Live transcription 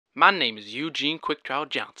My name is Eugene QuickDraw's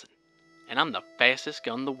Johnson, and I'm the fastest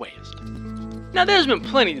gun in the West. Now there's been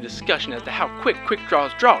plenty of discussion as to how quick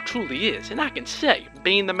QuickDraw's draw truly is, and I can say,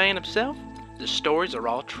 being the man himself, the stories are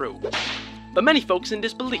all true. But many folks in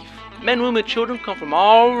disbelief. Men, women, and children come from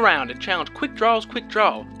all around to challenge QuickDraw's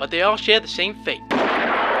QuickDraw, but they all share the same fate.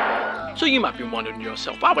 So you might be wondering to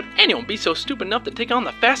yourself, why would anyone be so stupid enough to take on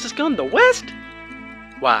the fastest gun in the West?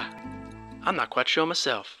 Why, I'm not quite sure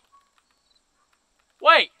myself.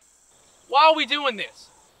 Wait, why are we doing this?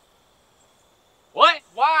 What?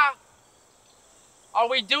 Why are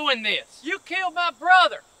we doing this? You killed my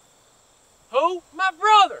brother. Who? My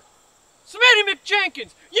brother. Smitty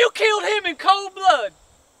McJenkins. You killed him in cold blood.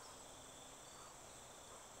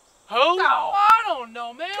 Who? Oh, I don't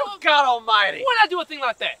know, man. Good God almighty. When did I do a thing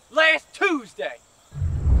like that? Last Tuesday.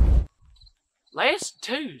 Last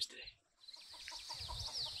Tuesday?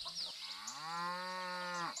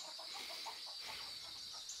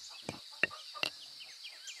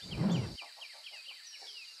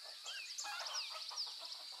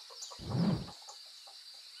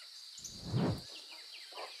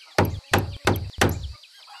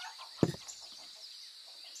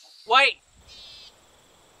 Wait!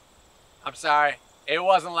 I'm sorry, it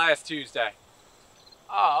wasn't last Tuesday.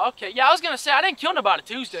 Oh, okay. Yeah, I was gonna say, I didn't kill nobody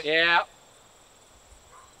Tuesday. Yeah.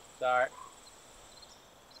 Sorry.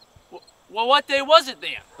 Well, what day was it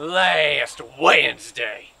then? Last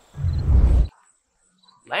Wednesday.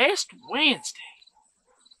 Last Wednesday?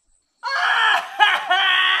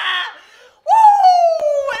 Woo!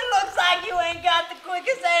 It looks like you ain't got the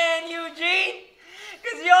quickest hand, Eugene.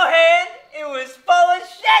 Cause your hand, it was full of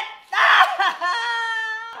shit.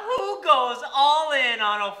 Who goes all in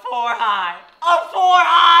on a 4 high? A 4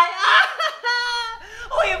 high?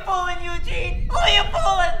 Who you fooling, Eugene? Who you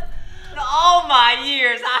fooling? In all my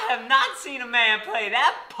years, I have not seen a man play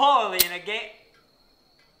that poorly in a game.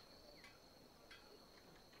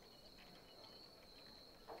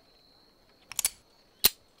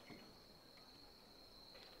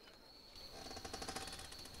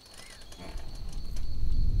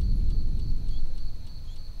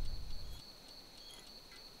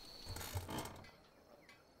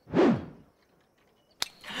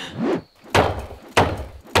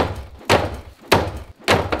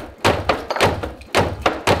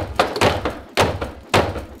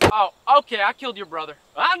 Oh, okay, I killed your brother.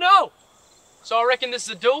 I know! So I reckon this is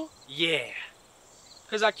a duel? Yeah.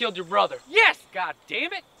 Because I killed your brother. Yes, god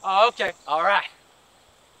damn it! Oh, okay. Alright.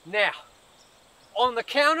 Now, on the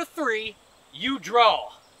count of 3, you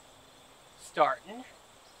draw. Starting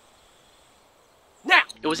now!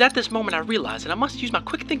 It was at this moment I realized that I must use my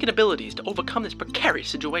quick thinking abilities to overcome this precarious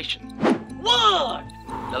situation. 1!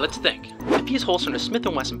 Now let's think. If he is holstering a Smith &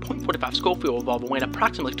 Wesson .45 Schofield revolver weighing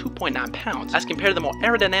approximately 2.9 pounds, as compared to the more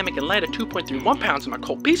aerodynamic and lighter 2.31 pounds of my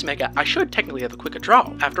Colt Peacemaker, I should technically have a quicker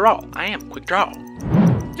draw. After all, I am QuickDraw.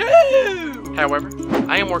 2! However,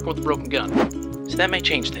 I am working with a broken gun, so that may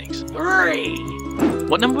change things. 3!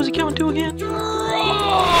 What number was he counting to again?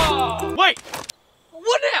 Draw! Wait!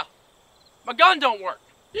 What now? My gun don't work.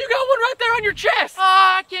 You got one right there on your chest.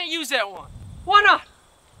 I can't use that one. Why not?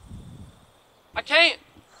 I can't.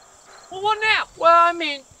 Well, what now? Well, I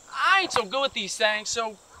mean, I ain't so good with these things,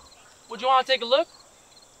 so would you want to take a look?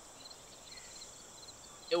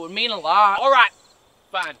 It would mean a lot. All right,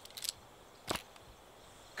 fine.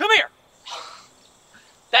 Come here.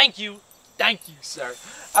 Thank you, sir.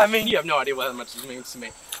 I mean, you have no idea how much this means to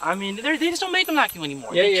me. I mean, they just don't make them like you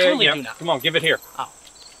anymore. Yeah, they truly yeah. do not. Come on, give it here. Oh,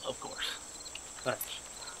 of course. Thanks.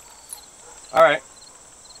 All right.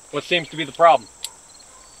 What seems to be the problem?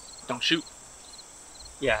 Don't shoot.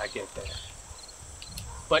 Yeah, I get that.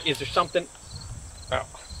 But is there something? Oh,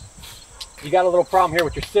 you got a little problem here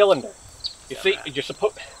with your cylinder. You see, you're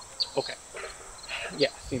supposed. Okay. Yeah,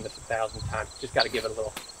 I've seen this 1,000 times. Just got to give it a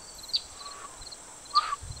little.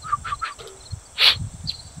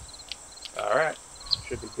 All right.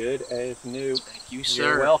 Should be good as new. Thank you, sir.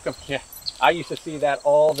 You're welcome. Yeah, I used to see that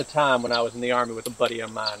all the time when I was in the Army with a buddy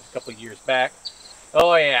of mine a couple of years back.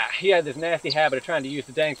 Oh yeah, he had this nasty habit of trying to use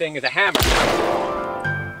the dang thing as a hammer.